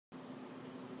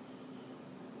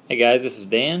Hey guys, this is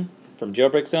Dan from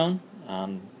Jailbreak Zone.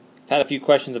 I've had a few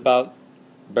questions about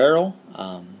Barrel.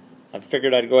 I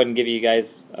figured I'd go ahead and give you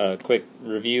guys a quick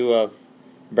review of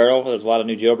Barrel. There's a lot of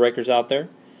new jailbreakers out there.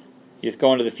 You just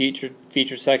go into the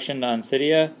feature section on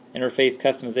Cydia, interface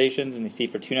customizations, and you see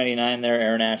for $2.99 there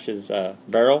Aaron Ash's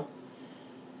Barrel.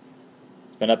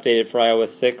 It's been updated for iOS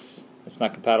 6. It's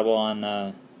not compatible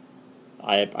on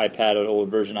iPad or old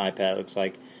version iPad, it looks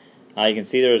like. You can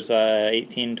see there's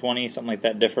 18, 20, something like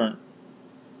that, different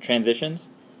transitions.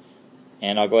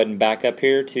 And I'll go ahead and back up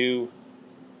here to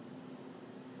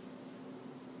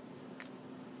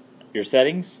your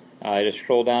settings. Just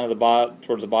scroll down to the bottom,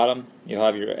 towards the bottom. You'll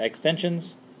have your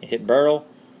extensions. You hit Barrel,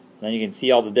 and then you can see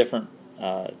all the different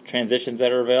transitions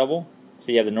that are available.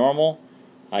 So you have the normal.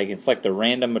 You can select the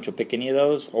random, which will pick any of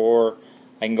those, or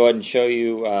I can go ahead and show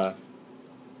you.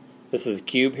 This is a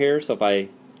cube here, so if I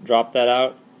drop that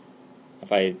out,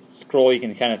 if I scroll, you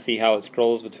can kind of see how it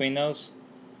scrolls between those.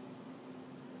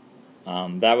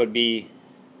 That would be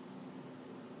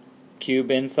cube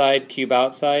inside, cube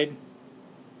outside. You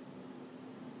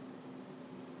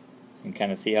can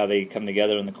kind of see how they come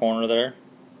together in the corner there.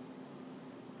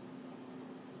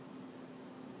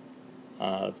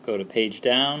 Let's go to page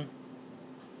down.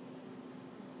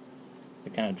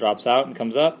 It kind of drops out and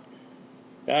comes up.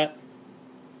 Like that.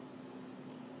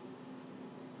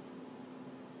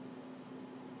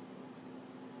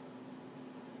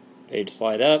 Page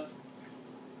slide up.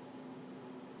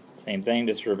 Same thing,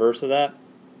 just reverse of that.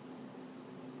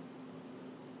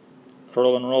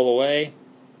 Curl and roll away.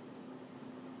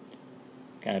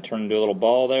 Kind of turn into a little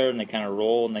ball there, and they kind of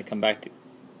roll and they come back to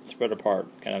spread apart.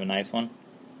 Kind of a nice one.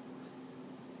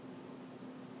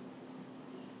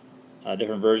 A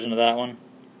different version of that one.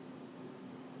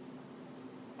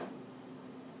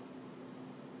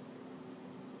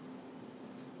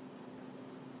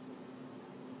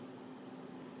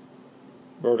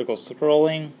 Vertical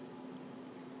scrolling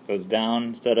goes down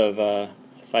instead of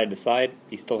side to side.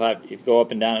 You still have, if you go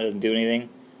up and down, it doesn't do anything.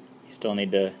 You still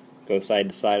need to go side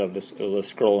to side. It'll just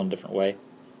scroll in a different way.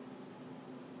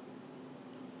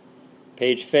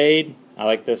 Page fade. I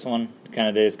like this one. It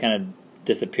kind of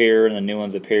disappear and the new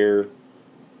ones appear.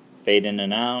 Fade in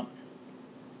and out.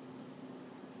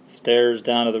 Stairs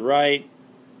down to the right.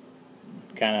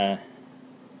 Kind of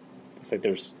looks like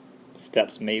there's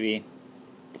steps maybe.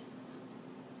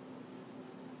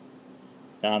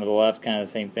 Down to the left, kind of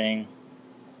the same thing.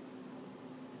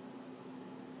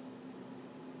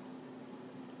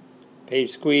 Page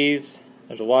squeeze.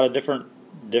 There's a lot of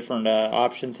different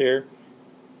options here.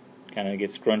 Kind of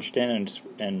gets scrunched in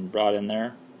and brought in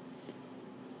there.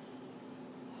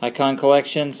 Icon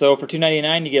collection. So for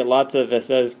 $2.99 you get lots of, it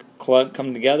says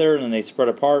come together and then they spread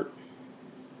apart.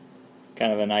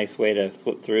 Kind of a nice way to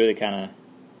flip through. They kind of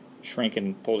shrink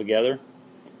and pull together.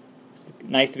 It's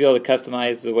nice to be able to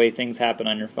customize the way things happen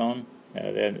on your phone.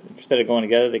 Instead of going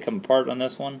together, they come apart on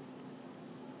this one.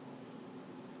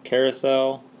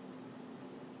 Carousel.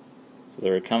 So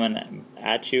they're coming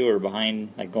at you or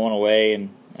behind, like going away,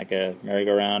 and like a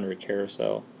merry-go-round or a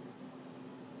carousel.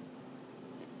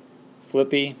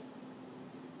 Flippy.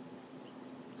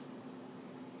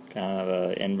 Kind of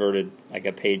a inverted, like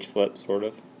a page flip, sort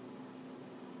of.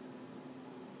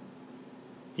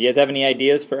 If you guys have any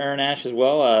ideas for Aaron Ash as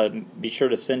well, be sure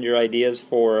to send your ideas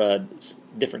for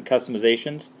different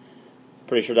customizations.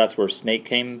 Pretty sure that's where Snake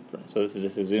came from. So this is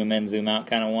just a zoom in, zoom out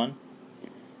kind of one.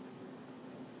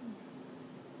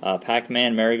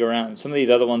 Pac-Man, merry-go-round. Some of these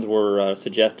other ones were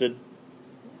suggested.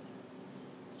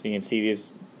 So you can see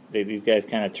these guys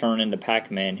kind of turn into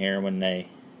Pac-Man here when they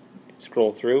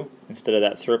scroll through instead of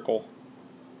that circle.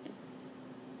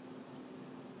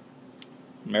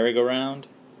 Merry-go-round.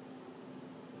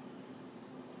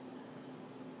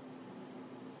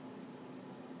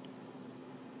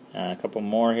 A couple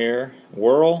more here.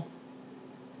 Whirl.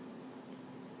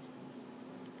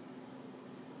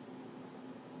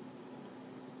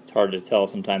 It's hard to tell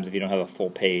sometimes if you don't have a full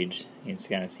page. You can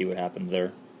kind of see what happens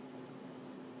there.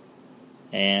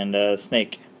 And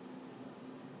snake.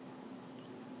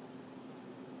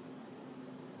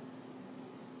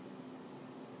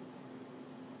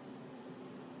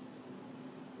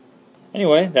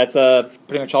 Anyway, that's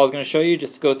pretty much all I was going to show you.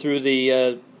 Just to go through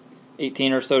the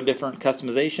 18 or so different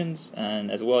customizations,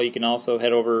 and as well you can also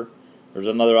head over, there's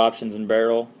some other options in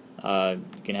Barrel. You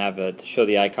can have to show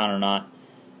the icon or not,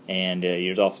 and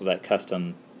there's also that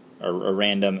custom or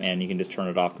random, and you can just turn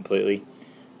it off completely.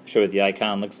 Show what the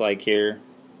icon looks like here.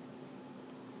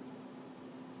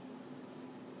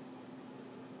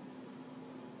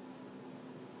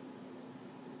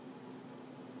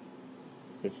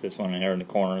 This one here in the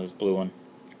corner, this blue one.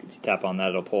 If you tap on that,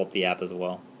 it'll pull up the app as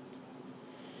well.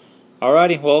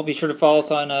 Alrighty, well, be sure to follow us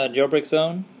on Jailbreak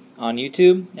Zone on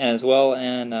YouTube, and as well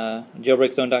on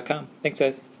jailbreakzone.com. Thanks,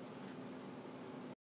 guys.